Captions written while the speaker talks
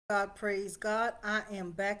God, praise God. I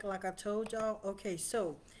am back like I told y'all. Okay,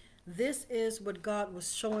 so this is what God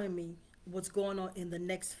was showing me what's going on in the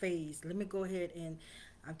next phase. Let me go ahead and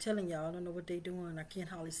I'm telling y'all, I don't know what they're doing. I can't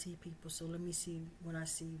hardly see people. So let me see when I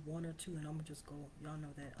see one or two and I'm gonna just go. Y'all know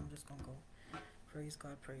that. I'm just gonna go. Praise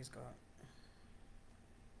God, praise God.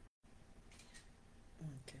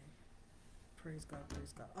 Okay. Praise God,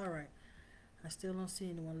 praise God. All right. I still don't see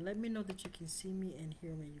anyone. Let me know that you can see me and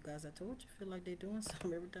hear me, you guys. I told you, feel like they're doing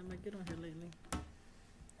something every time I get on here lately.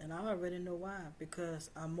 And I already know why.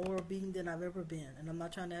 Because I'm more obedient than I've ever been. And I'm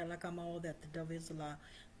not trying to act like I'm all that. The devil is a lie.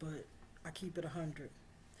 But I keep it 100.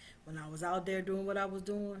 When I was out there doing what I was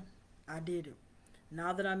doing, I did it.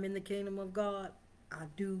 Now that I'm in the kingdom of God, I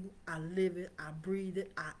do, I live it, I breathe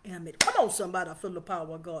it, I am it. Come on, somebody, I feel the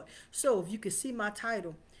power of God. So if you can see my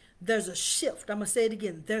title, there's a shift. I'm going to say it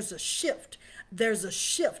again. There's a shift. There's a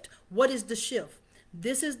shift. What is the shift?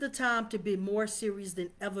 This is the time to be more serious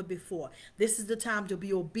than ever before. This is the time to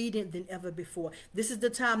be obedient than ever before. This is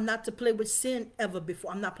the time not to play with sin ever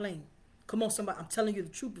before. I'm not playing. Come on, somebody. I'm telling you the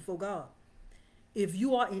truth before God. If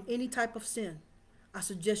you are in any type of sin, I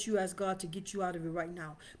suggest you ask God to get you out of it right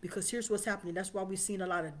now. Because here's what's happening. That's why we've seen a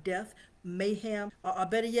lot of death, mayhem, or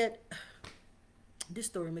better yet, this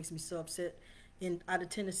story makes me so upset. Out of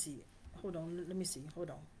Tennessee. Hold on. Let me see. Hold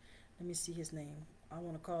on. Let me see his name. I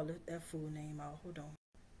want to call that fool name out. Hold on.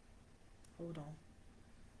 Hold on.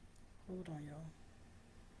 Hold on, y'all.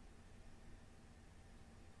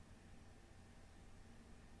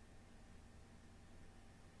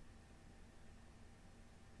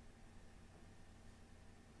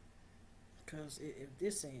 Because if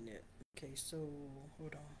this ain't it. Okay, so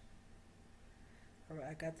hold on. All right,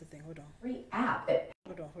 I got the thing. Hold on. Free app.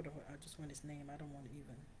 Hold on. I just want his name. I don't want to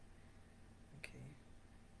even. Okay.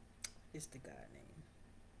 It's the guy name.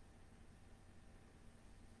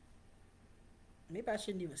 Maybe I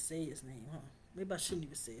shouldn't even say his name, huh? Maybe I shouldn't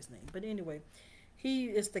even say his name. But anyway, he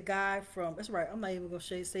is the guy from. That's right. I'm not even gonna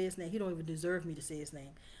say his name. He don't even deserve me to say his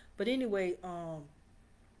name. But anyway,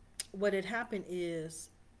 what had happened is,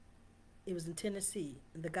 it was in Tennessee,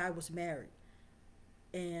 and the guy was married,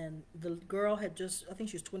 and the girl had just. I think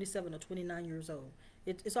she was 27 or 29 years old.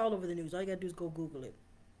 It's all over the news. All you gotta do is go Google it.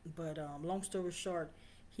 But long story short,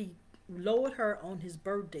 he lowered her on his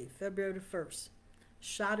birthday, February the 1st,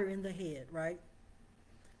 shot her in the head, right?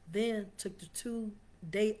 Then took the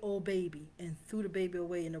 2-day-old baby and threw the baby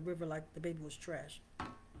away in the river like the baby was trash.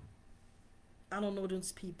 I don't know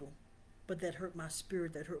those people, but that hurt my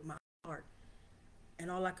spirit, that hurt my heart. And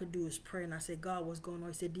all I could do is pray, and I said, God, what's going on?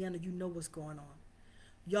 He said, Deanna, you know what's going on.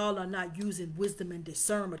 Y'all are not using wisdom and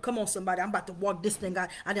discernment. Come on, somebody. I'm about to walk this thing out.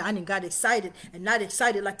 I didn't got excited, and not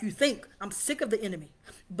excited like you think. I'm sick of the enemy.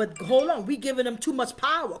 But hold on. We giving them too much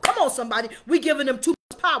power. Come on, somebody. We giving them too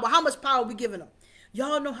much power. How much power we giving them?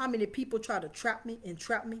 Y'all know how many people try to trap me and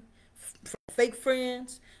trap me? Fake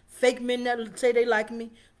friends, fake men that say they like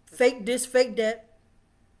me, fake this, fake that,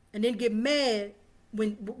 and then get mad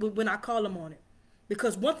when I call them on it.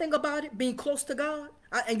 Because one thing about it, being close to God,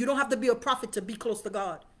 and you don't have to be a prophet to be close to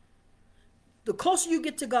God. The closer you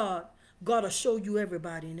get to God, God will show you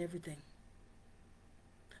everybody and everything.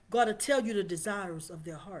 God will tell you the desires of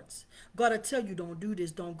their hearts. God will tell you, don't do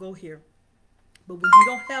this, don't go here. But when you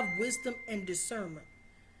don't have wisdom and discernment,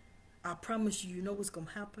 I promise you, you know what's going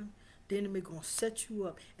to happen? The enemy going to set you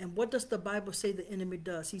up. And what does the Bible say the enemy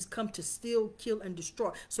does? He's come to steal, kill, and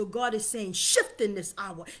destroy. So God is saying, shift in this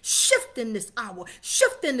hour. Shift in this hour.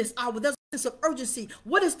 Shift in this hour. There's a sense of urgency.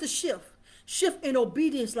 What is the shift? Shift in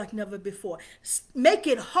obedience like never before. Make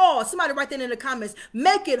it hard. Somebody write that in the comments.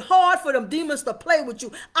 Make it hard for them demons to play with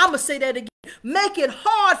you. I'm going to say that again. Make it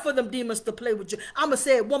hard for them demons to play with you. I'm going to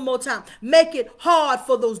say it one more time. Make it hard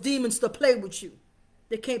for those demons to play with you.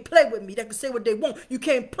 They can't play with me. They can say what they want. You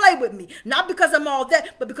can't play with me. Not because I'm all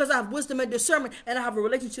that, but because I have wisdom and discernment and I have a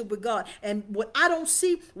relationship with God. And what I don't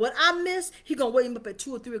see, what I miss, He going to wake me up at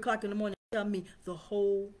 2 or 3 o'clock in the morning and tell me the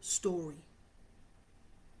whole story.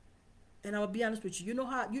 And I'm going to be honest with you. You know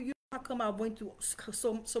how come I went through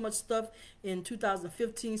so much stuff in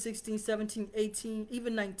 2015, 16, 17, 18,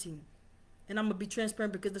 even 19. And I'm going to be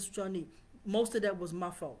transparent because that's what y'all need. Most of that was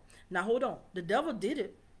my fault. Now, hold on. The devil did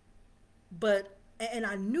it. But... And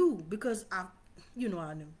I knew because I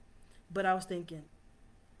knew. But I was thinking,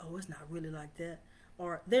 oh, it's not really like that.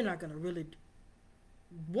 Or they're not going to really.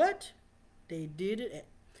 What? They did it.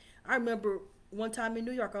 I remember one time in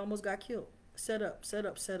New York, I almost got killed. Set up.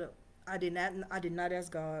 I did not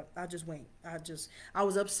ask God. I just went. I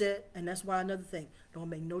was upset. And that's why another thing. Don't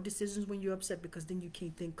make no decisions when you're upset because then you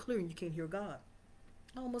can't think clear and you can't hear God.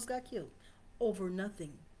 I almost got killed. Over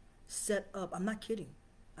nothing. Set up. I'm not kidding.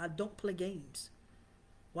 I don't play games.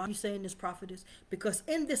 Why are you saying this, prophetess? Because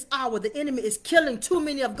in this hour, the enemy is killing too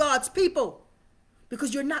many of God's people.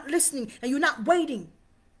 Because you're not listening and you're not waiting.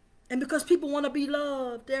 And because people want to be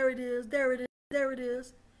loved. There it is, there it is, there it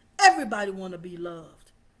is. Everybody want to be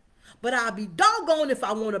loved. But I'll be doggone if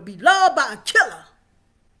I want to be loved by a killer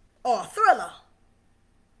or a thriller.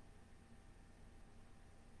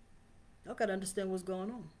 Y'all got to understand what's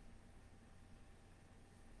going on.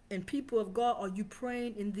 And people of God, are you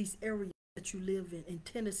praying in these areas that you live in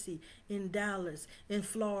Tennessee, in Dallas, in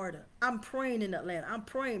Florida? I'm praying in Atlanta. I'm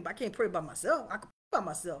praying, but I can't pray by myself. I can pray by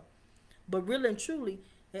myself. But really and truly,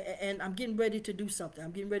 and I'm getting ready to do something.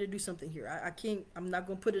 I'm getting ready to do something here. I can't, I'm not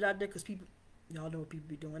going to put it out there because people, y'all know what people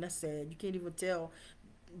be doing. That's sad. You can't even tell.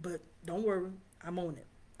 But don't worry. I'm on it.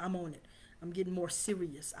 I'm on it. I'm getting more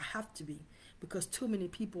serious. I have to be, because too many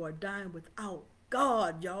people are dying without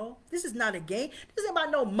God, y'all. This is not a game. This ain't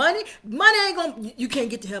about no money. Money ain't gonna, you can't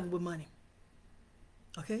get to heaven with money.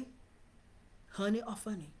 Okay? Honey or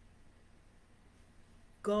funny.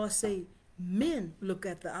 God say, men look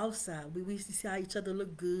at the outside. We see how each other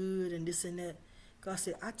look good and this and that. God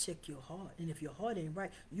said, I check your heart. And if your heart ain't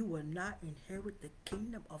right, you will not inherit the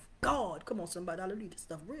kingdom of God. Come on, somebody. Hallelujah. This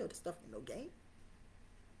stuff real. This stuff ain't no game.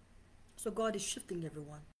 So God is shifting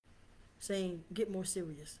everyone. Saying, get more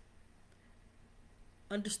serious.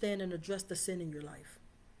 Understand and address the sin in your life.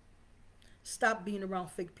 Stop being around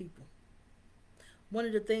fake people. One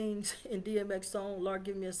of the things in DMX song, Lord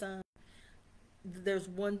Give Me a Sign, there's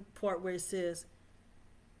one part where it says,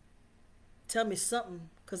 tell me something,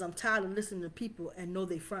 because I'm tired of listening to people and know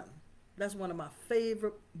they fronting. That's one of my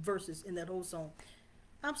favorite verses in that whole song.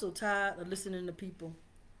 I'm so tired of listening to people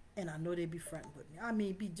and I know they be fronting with me. I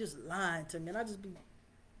mean, be just lying to me. And I just be,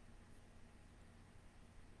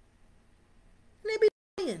 they be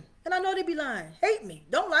lying. And I know they be lying. Hate me.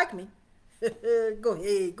 Don't like me. Go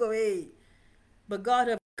ahead. Go ahead. But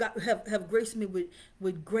God have graced me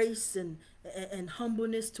with grace and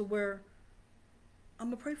humbleness to where I'm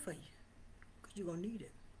going to pray for you. Because you're going to need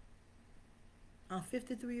it. I'm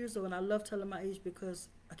 53 years old and I love telling my age because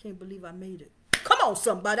I can't believe I made it. Come on,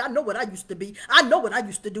 somebody. I know what I used to be. I know what I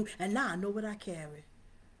used to do. And now I know what I carry.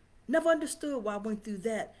 Never understood why I went through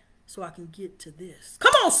that so I can get to this.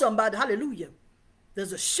 Come on, somebody. Hallelujah.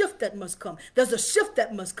 There's a shift that must come. There's a shift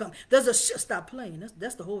that must come. There's a shift. Stop playing.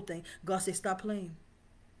 That's the whole thing. God says stop playing.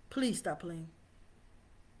 Please stop playing.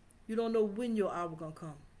 You don't know when your hour going to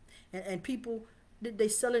come. And people, they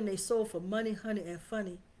selling their soul for money, honey, and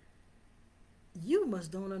funny. You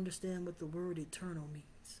must don't understand what the word eternal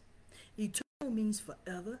means. Eternal means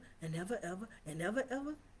forever and ever, ever, and ever,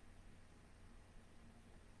 ever.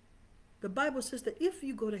 The Bible says that if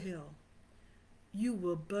you go to hell, you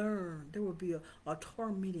will burn. There will be a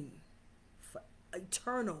tormenting for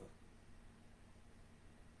eternal.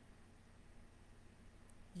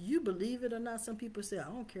 You believe it or not, some people say, I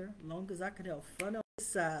don't care. Long as I can have fun on this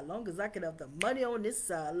side. Long as I can have the money on this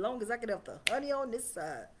side. Long as I can have the honey on this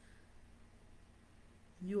side.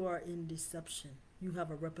 You are in deception. You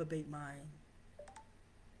have a reprobate mind.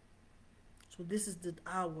 So this is the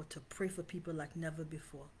hour to pray for people like never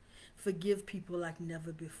before. Forgive people like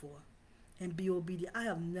never before. And be obedient. I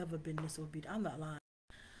have never been disobedient. I'm not lying.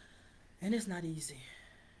 And it's not easy.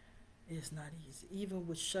 It's not easy. Even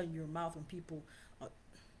with shutting your mouth when people are...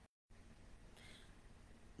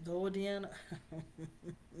 The old DEANNA.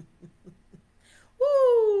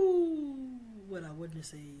 Woo! What I wouldn't have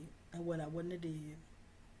said. And what I wouldn't have did.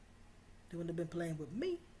 They wouldn't have been playing with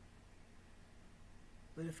me.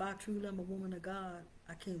 But if I truly am a woman of God,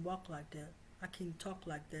 I can't walk like that. I can't talk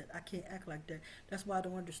like that. I can't act like that. That's why I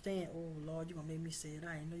don't understand. Oh, Lord, you're going to make me say it.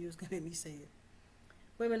 I didn't know you was going to make me say it.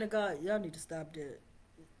 Women of God, y'all need to stop that.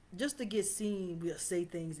 Just to get seen, we'll say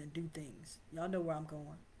things and do things. Y'all know where I'm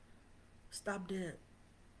going. Stop that.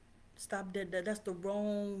 Stop that. That's the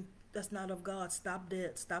wrong. That's not of God. Stop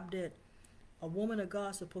that. Stop that. A woman of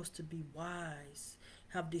God is supposed to be wise,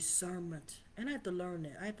 have discernment. And I had to learn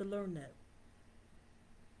that. I had to learn that.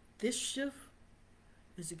 This shift,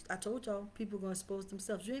 I told y'all, people are going to expose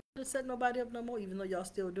themselves. You ain't going to set nobody up no more, even though y'all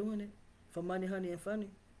still doing it for money, honey, and funny.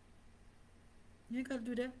 You ain't got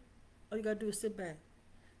to do that. All you got to do is sit back.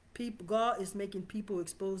 God is making people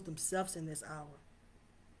expose themselves in this hour.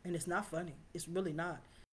 And it's not funny. It's really not.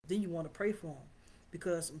 Then you want to pray for them.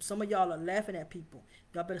 Because some of y'all are laughing at people.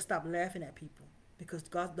 Y'all better stop laughing at people. Because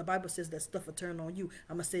God, the Bible says that stuff will turn on you.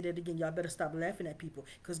 I'm going to say that again. Y'all better stop laughing at people.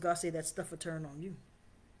 Because God said that stuff will turn on you.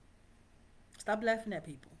 Stop laughing at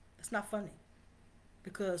people. It's not funny.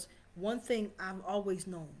 Because one thing I've always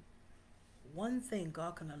known, one thing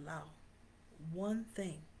God can allow, one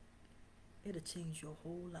thing, it'll change your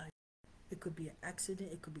whole life. It could be an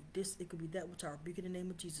accident. It could be this. It could be that, which I rebuke in the name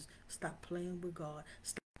of Jesus. Stop playing with God.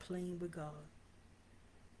 Stop playing with God.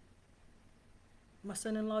 My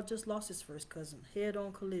son-in-law just lost his first cousin,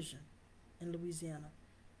 head-on collision in Louisiana.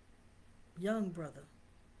 Young brother.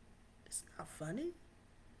 It's not funny.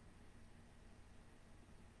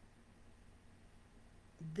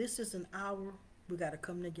 This is an hour we got to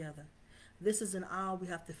come together. This is an hour we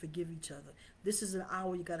have to forgive each other. This is an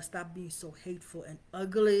hour you got to stop being so hateful and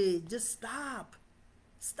ugly. Just stop.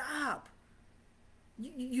 Stop.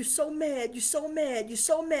 You're so mad. You're so mad. You're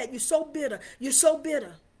so mad. You're so bitter. You're so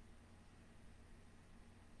bitter.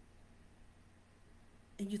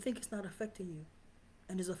 And you think it's not affecting you.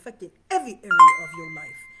 And it's affecting every area of your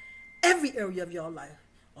life. Every area of your life.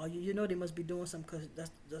 Oh, you know they must be doing something, because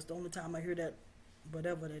that's the only time I hear that,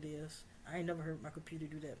 whatever that is. I ain't never heard my computer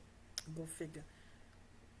do that. Go figure.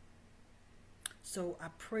 So I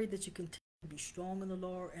pray that you continue to be strong in the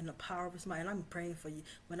Lord and the power of His might. And I'm praying for you.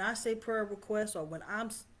 When I say prayer requests, or when I'm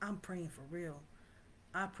praying for real,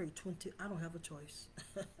 I pray 20. I don't have a choice.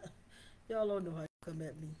 Y'all don't know how to come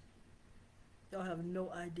at me. Y'all have no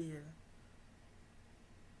idea.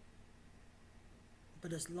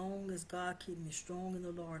 But as long as God keep me strong in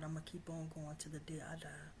the Lord, I'm going to keep on going to the day I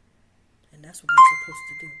die. And that's what we're supposed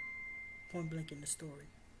to do. Point blank in the story.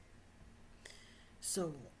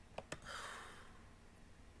 So,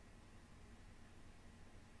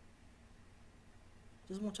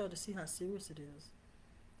 just want y'all to see how serious it is.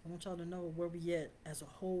 I want y'all to know where we at as a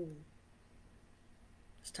whole.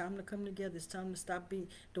 It's time to come together. It's time to stop being...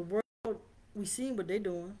 The world, we seen what they're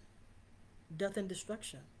doing. Death and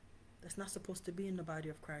destruction. That's not supposed to be in the body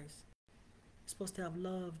of Christ. It's supposed to have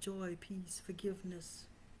love, joy, peace, forgiveness.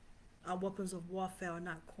 Our weapons of warfare are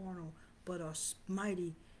not carnal, but are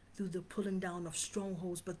mighty through the pulling down of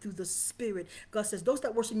strongholds, but through the Spirit. God says, those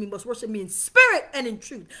that worship me must worship me in spirit and in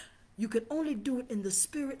truth. You can only do it in the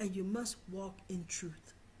Spirit, and you must walk in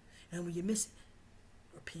truth. And when you miss it,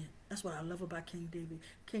 repent. That's what I love about King David.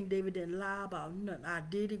 King David didn't lie about nothing. I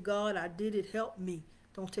did it, God. I did it. Help me.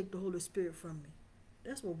 Don't take the Holy Spirit from me.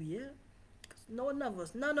 That's what we at. None of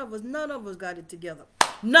us got it together.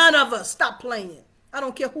 None of us. Stop playing. I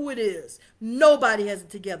don't care who it is. Nobody has it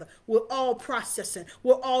together. We're all processing.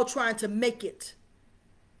 We're all trying to make it.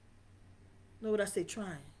 Know what I say?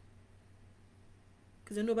 Trying.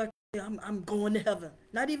 Because there's nobody. I'm going to heaven.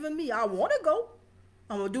 Not even me. I want to go.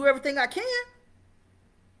 I'm going to do everything I can.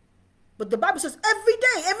 But the Bible says every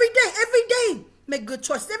day, make good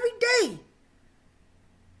choices every day.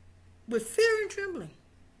 With fear and trembling.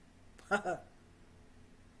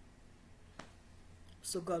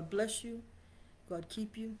 So God bless you. God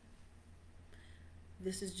keep you.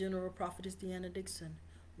 This is General Prophetess DEANNA DIXON.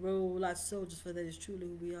 Roll out soldiers, for that is truly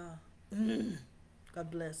who we are.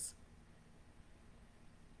 God bless.